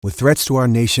With threats to our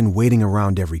nation waiting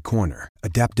around every corner,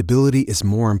 adaptability is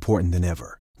more important than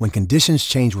ever. When conditions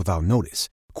change without notice,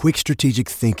 quick strategic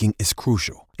thinking is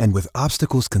crucial. And with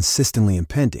obstacles consistently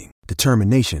impending,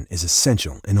 determination is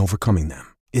essential in overcoming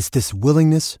them. It's this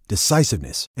willingness,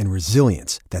 decisiveness, and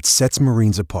resilience that sets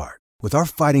Marines apart. With our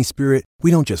fighting spirit, we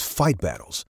don't just fight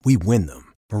battles, we win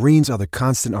them. Marines are the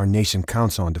constant our nation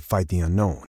counts on to fight the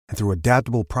unknown. And through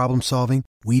adaptable problem solving,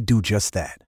 we do just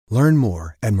that. Learn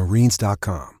more at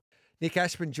marines.com. Nick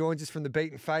Ashman joins us from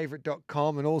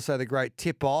thebeatenfavourite.com and also the great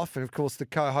Tip-Off, and of course the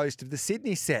co-host of the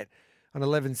Sydney Set on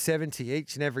 1170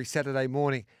 each and every Saturday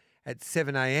morning at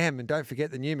 7 a.m. And don't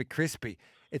forget the new McCrispy.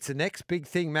 It's the next big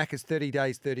thing, Macca's 30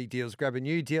 days, 30 deals. Grab a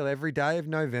new deal every day of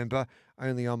November,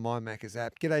 only on my Macca's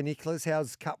app. G'day, Nicholas.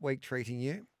 How's Cup Week treating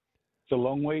you? It's a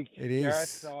long week. It is.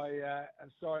 Gareth,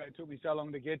 I'm sorry it took me so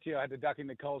long to get to you. I had to duck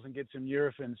into Coles and get some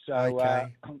Nurofen. So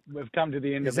Okay. We've come to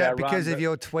the end Is of our that because run. of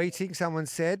your tweeting, someone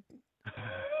said?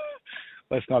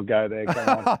 Let's not go there.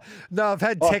 Come on. No, I've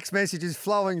had text messages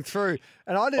flowing through,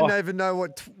 and I didn't even know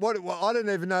what I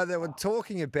didn't even know they were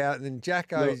talking about. And then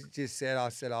Jacko just said, "I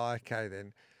said, oh, okay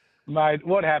then." Mate,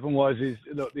 what happened was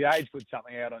look, the Age put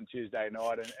something out on Tuesday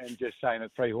night and just saying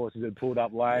that 3 horses had pulled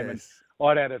up lame, Yes. and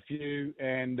I'd had a few,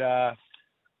 and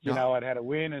I'd had a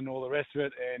win and all the rest of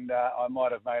it, and I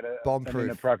might have made an Bomb-proof.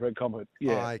 inappropriate comment.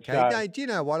 Yeah. Oh, okay. So, No, do you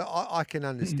know what? I can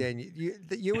understand you.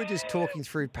 You were just talking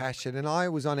through passion, and I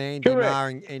was on Andy Correct. Marr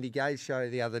and Andy Gay's show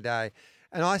the other day,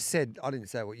 and I said, I didn't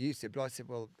say what you said, but I said,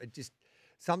 well, it just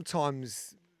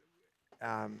sometimes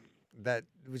that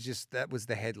was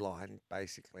the headline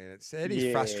basically, and it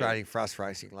is frustrating for us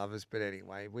racing lovers, but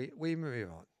anyway, we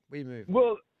move on.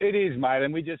 Well, it is, mate,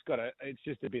 and we just got to. It's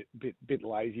just a bit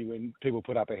lazy when people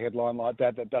put up a headline like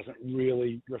that doesn't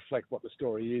really reflect what the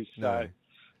story is. No.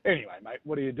 So, anyway, mate,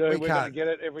 what do you do? We're going to get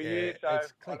it every year, so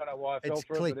I don't know why I fell It's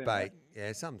for it. clickbait. But anyway.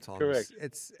 Yeah, sometimes. Correct.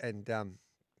 It's and We've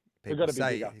people got to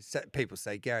be bigger. people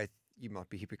say, Gareth, you might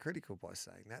be hypocritical by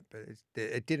saying that, but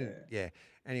it didn't. Yeah.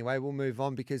 Anyway, we'll move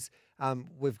on because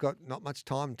we've got not much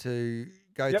time to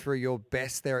go through your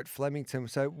best there at Flemington.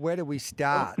 So where do we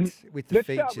start with the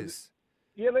features?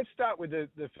 Let's start with the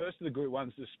first of the Group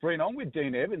 1s, the sprint. I'm with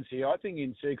Dean Evans here. I think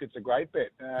In Secret's a great bet.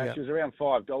 She was around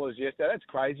 $5 yesterday. That's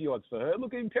crazy odds for her.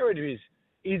 Look, Imperator is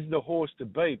the horse to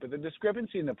beat, but the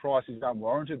discrepancy in the price is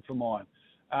unwarranted for mine.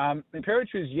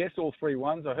 Imperator is yes, all 3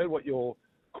 ones. I heard what your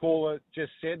caller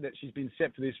just said, that she's been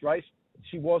set for this race.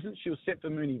 She wasn't. She was set for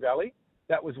Moonee Valley.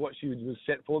 That was what she was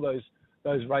set for,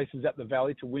 those races at the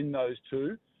Valley, to win those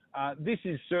 2. This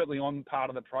is certainly on part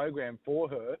of the program for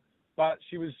her, but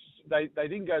they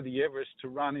didn't go to the Everest to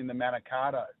run in the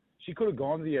Manikato. She could have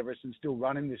gone to the Everest and still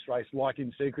run in this race like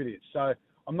In Secret is. So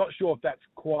I'm not sure if that's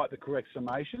quite the correct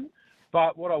summation.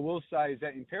 But what I will say is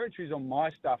that Imperator is on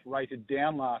my stuff rated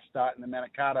down last start in the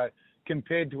Manikato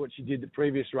compared to what she did the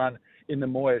previous run in the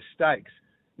Moya Stakes.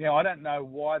 Now, I don't know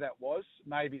why that was.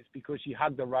 Maybe it's because she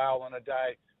hugged the rail on a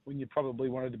day when you probably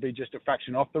wanted to be just a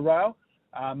fraction off the rail.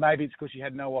 Maybe it's because she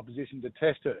had no opposition to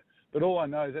test her. But all I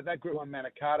know is that Group 1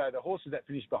 Manikato, the horses that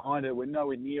finished behind her were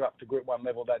nowhere near up to Group 1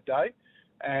 level that day.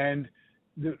 And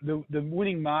the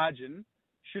winning margin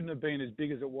shouldn't have been as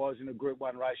big as it was in a Group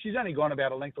 1 race. She's only gone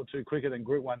about a length or 2 quicker than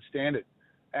Group 1 standard.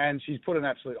 And she's put an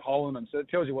absolute hole in them. So it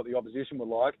tells you what the opposition were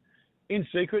like. In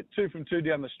Secret, 2 from 2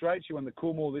 down the straight. She won the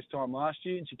Coolmore this time last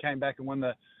year, and she came back and won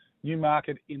the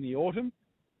Newmarket in the autumn.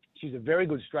 She's a very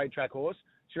good straight track horse.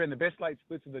 She ran the best late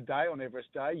splits of the day on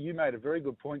Everest Day. You made a very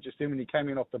good point just then when you came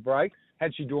in off the break.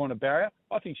 Had she drawn a barrier,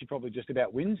 I think she probably just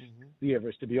about wins the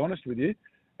Everest, to be honest with you.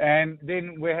 And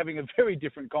then we're having a very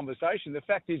different conversation. The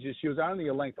fact is she was only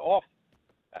a length off,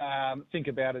 think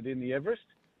about it, in the Everest.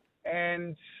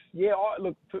 And,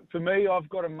 look, for me, I've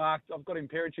got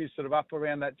Imperatrice sort of up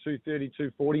around that 230,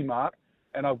 240 mark.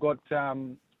 And I've got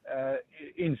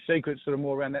In Secret sort of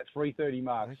more around that 330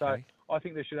 mark. Okay. So I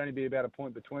think there should only be about a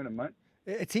point between them, mate.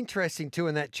 It's interesting, too,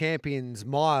 in that Champions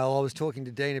Mile. I was talking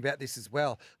to Dean about this as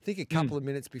well. I think a couple of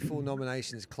minutes before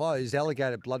nominations closed,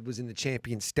 Alligator Blood was in the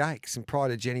Champion Stakes, and Pride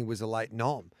of Jenny was a late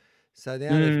nom. So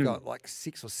now they've got like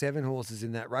 6 or 7 horses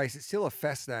in that race. It's still a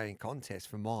fascinating contest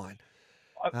for mine.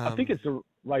 I think it's the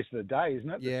race of the day, isn't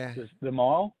it? Yeah. The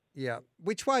mile. Yeah.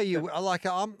 Which way you like?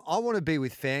 I want to be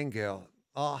with Fangirl.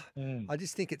 I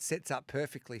just think it sets up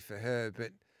perfectly for her,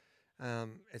 but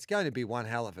it's going to be one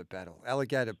hell of a battle.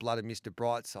 Alligator Blood and Mr.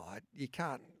 Brightside. You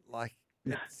can't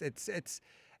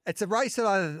it's a race that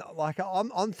I like.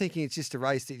 I'm thinking it's just a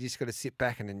race that you just got to sit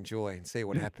back and enjoy and see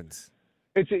what happens.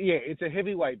 It's a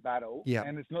heavyweight battle,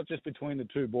 and it's not just between the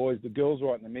 2 boys. The girls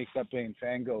right in the mix, up being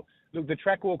Fangirl. Look, the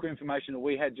track walker information that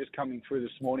we had just coming through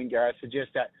this morning, Gareth,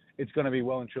 suggests that it's going to be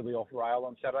well and truly off rail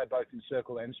on Saturday, both in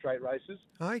circle and straight races.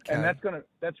 Okay. And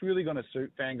that's really going to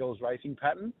suit Fangirl's racing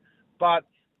pattern. But,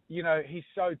 you know, he's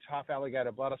so tough,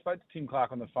 Alligator Blood. I spoke to Tim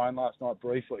Clark on the phone last night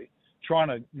briefly, trying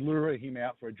to lure him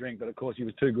out for a drink, but of course he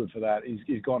was too good for that.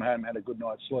 He's gone home and had a good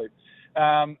night's sleep.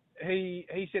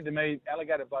 He said to me,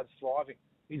 Alligator Blood's thriving.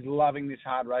 He's loving this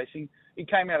hard racing. He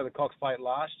came out of the Cox Plate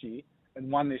last year and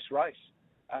won this race.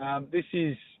 This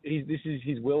is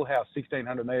his wheelhouse,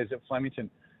 1,600 metres at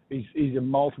Flemington. He's a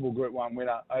multiple Group 1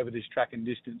 winner over this track and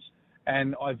distance.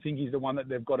 And I think he's the one that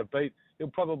they've got to beat. He'll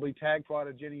probably tag Pride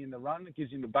of Jenny in the run. It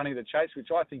gives him the bunny the chase, which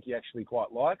I think he actually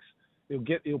quite likes. He'll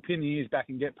pin the ears back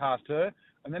and get past her.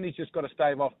 And then he's just got to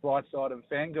stave off Brightside and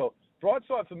Fangirl.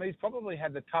 Brightside, for me, has probably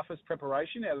had the toughest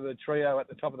preparation out of the trio at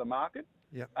the top of the market.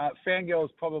 Yep.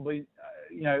 Fangirl's probably,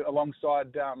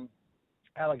 alongside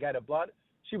Alligator Blood.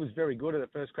 She was very good at her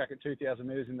first crack at 2,000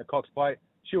 metres in the Cox Plate.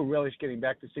 She'll relish getting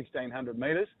back to 1,600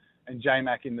 metres and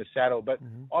J-Mac in the saddle. But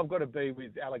I've got to be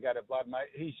with Alligator Blood, mate.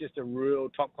 He's just a real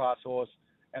top-class horse,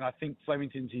 and I think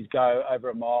Flemington's his go over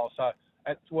a mile. So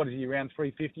at, what is he, around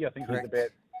 350, I think Correct. is the bet.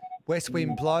 West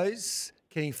Wind blows.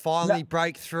 Can he finally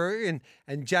break through?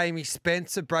 And Jamie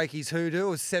Spencer break his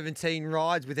hoodoo of 17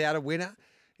 rides without a winner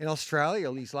in Australia.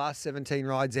 Well, his last 17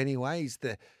 rides anyway.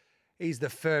 He's the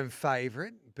firm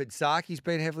favourite. But Zaki's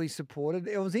been heavily supported.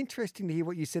 It was interesting to hear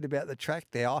what you said about the track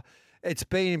there. It's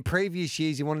been in previous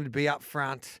years he wanted to be up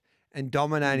front and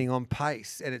dominating on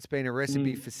pace, and it's been a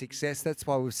recipe for success. That's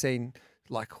why we've seen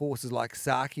like horses like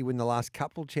Zaki win the last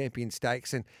couple champion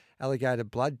stakes and Alligator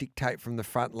Blood dictate from the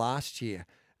front last year.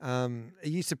 Are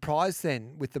you surprised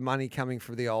then with the money coming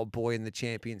from the old boy in the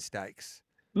champion stakes?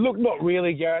 Look, not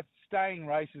really, Gareth. Staying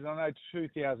races, I know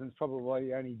 2,000 is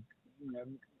probably only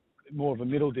more of a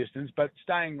middle distance, but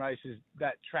staying races,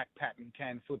 that track pattern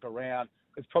can flip around.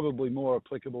 It's probably more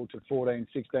applicable to 1,400,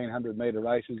 1,600 metre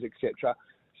races, etc.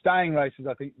 Staying races,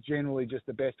 I think, generally just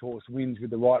the best horse wins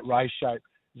with the right race shape.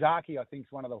 Zaki, I think,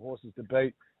 is one of the horses to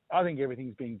beat. I think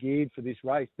everything's been geared for this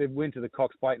race. They went to the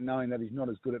Cox Plate knowing that he's not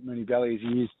as good at Moonee Valley as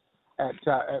he is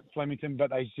at Flemington,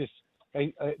 but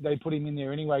they put him in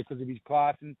there anyway because of his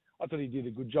class, and I thought he did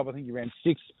a good job. I think he ran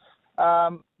 6.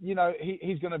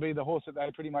 He's going to be the horse that they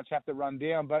pretty much have to run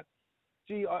down. But,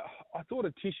 gee, I thought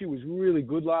a Tissue was really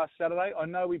good last Saturday. I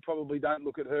know we probably don't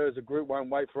look at her as a Group 1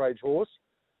 weight for age horse,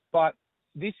 but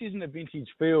this isn't a vintage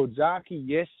field. Zaki,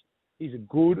 yes, he's a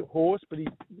good horse, but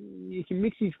you can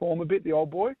mix his form a bit, the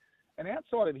old boy. And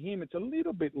outside of him, it's a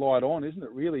little bit light on, isn't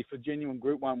it, really, for genuine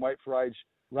Group 1 weight for age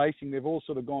racing. They've all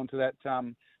sort of gone to that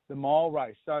the mile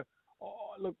race. So,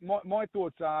 look, my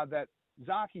thoughts are that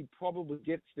Zaki probably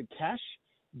gets the cash,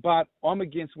 but I'm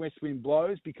against West Wind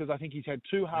Blows because I think he's had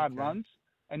 2 hard runs,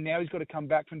 and now he's got to come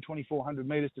back from 2,400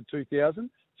 metres to 2,000.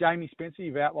 Jamie Spencer,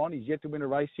 you've outlined, he's yet to win a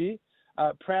race here.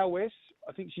 Prowess,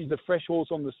 I think she's the fresh horse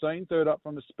on the scene, third up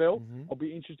from a spell. I'll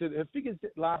be interested. Her figures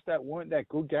last out weren't that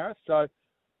good, Gareth, so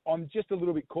I'm just a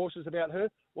little bit cautious about her.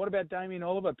 What about Damien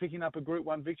Oliver picking up a Group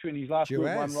 1 victory in his last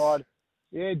Group 1 ride?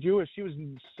 Yeah, Jewish. She was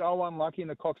so unlucky in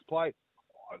the Cox Plate.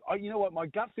 You know what? My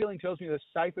gut feeling tells me the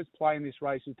safest play in this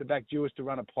race is to back Jewish to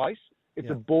run a place. It's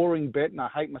a boring bet, and I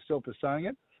hate myself for saying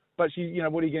it. But she,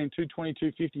 what are you getting, 220,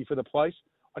 250 for the place?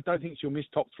 I don't think she'll miss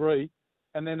top 3.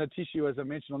 And then a Tissue, as I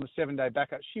mentioned, on the 7-day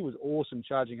backup, she was awesome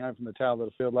charging home from the tail of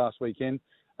the field last weekend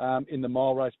in the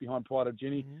mile race behind Pride of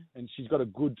Ginny. And she's got a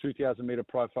good 2,000-metre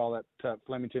profile at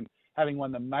Flemington, having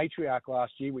won the Matriarch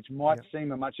last year, which might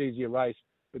seem a much easier race.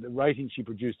 But the rating she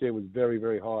produced there was very,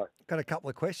 very high. Got a couple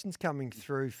of questions coming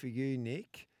through for you,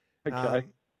 Nick. Okay.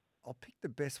 I'll pick the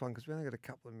best one because we only got a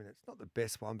couple of minutes. Not the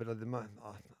best one, but at the moment,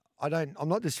 I'm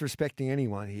not disrespecting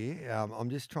anyone here. I'm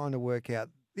just trying to work out.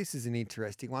 This is an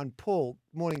interesting one. Paul,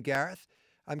 morning, Gareth.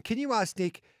 Can you ask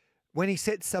Nick, when he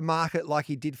sets a market like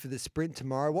he did for the sprint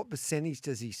tomorrow, what percentage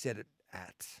does he set it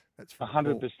at? That's from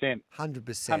 100%. 100%.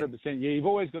 100%. Yeah, you've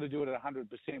always got to do it at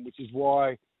 100%, which is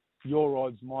why your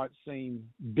odds might seem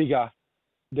bigger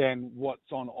than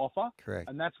what's on offer. Correct.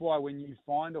 And that's why when you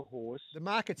find a horse... The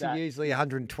markets are usually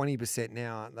 120%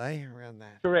 now, aren't they, around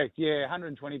that? Correct, yeah,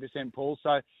 120%, Paul.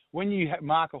 So when you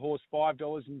mark a horse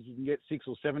 $5 and you can get $6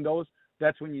 or $7,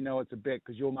 that's when you know it's a bet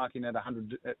because you're marking at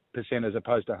 100% as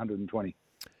opposed to 120.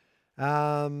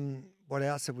 What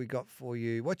else have we got for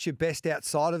you? What's your best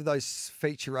outside of those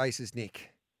feature races,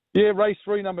 Nick? Yeah, race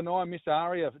 3, number 9, Miss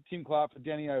Aria for Tim Clark for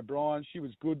Danny O'Brien. She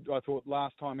was good, I thought,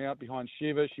 last time out behind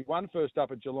Shiva. She won first up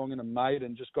at Geelong in a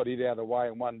maiden, just got it out of the way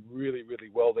and won really, really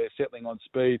well there, settling on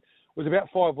speed. It was about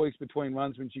 5 weeks between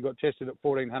runs when she got tested at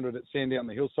 1,400 at Sandown,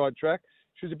 the hillside track.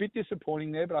 She was a bit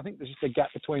disappointing there, but I think there's just a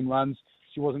gap between runs.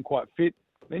 She wasn't quite fit.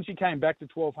 Then she came back to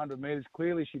 1,200 metres.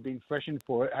 Clearly, she'd been freshened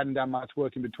for it, hadn't done much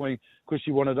work in between because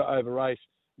she wanted to over-race.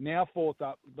 Now fourth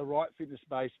up, the right fitness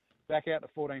base, back out to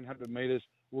 1,400 metres.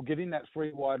 We'll get in that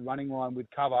free wide running line with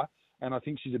cover, and I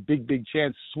think she's a big, big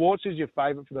chance. Swartz is your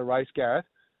favourite for the race, Gareth.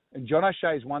 And John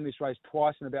O'Shea's won this race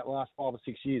twice in about the last 5 or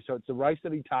 6 years, so it's a race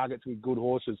that he targets with good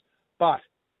horses. But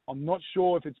I'm not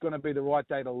sure if it's going to be the right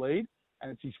day to lead,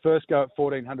 and it's his first go at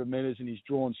 1,400 metres, and he's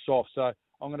drawn soft. So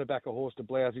I'm going to back a horse to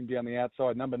blouse him down the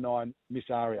outside, number 9, Miss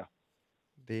Aria.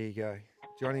 There you go.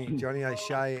 Johnny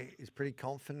O'Shea is pretty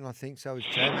confident, I think. So is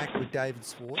J-Mac with David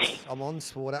Swartz. I'm on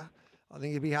Swarter. I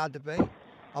think it'd be hard to beat.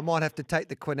 I might have to take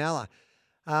the Quinella.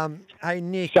 Hey,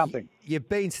 Nick, you've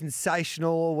been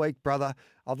sensational all week, brother.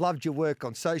 I've loved your work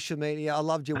on social media. I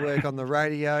loved your work on the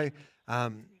radio,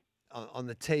 on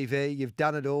the TV. You've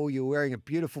done it all. You're wearing a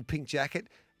beautiful pink jacket.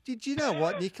 Did you know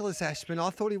what, Nicholas Ashman? I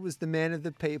thought he was the man of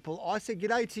the people. I said,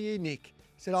 g'day to you, Nick. I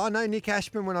said, I know Nick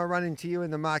Ashman when I run into you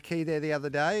in the marquee there the other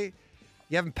day.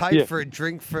 You haven't paid for a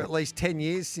drink for at least 10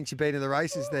 years since you've been in the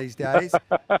races these days.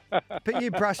 But you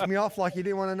brushed me off like you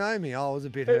didn't want to know me. I was a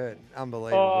bit hurt.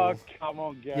 Unbelievable. Oh, come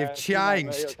on, Gareth. You've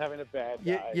changed. I was having a bad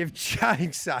day. You've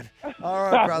changed, son. All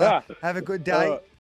right, brother. Have a good day.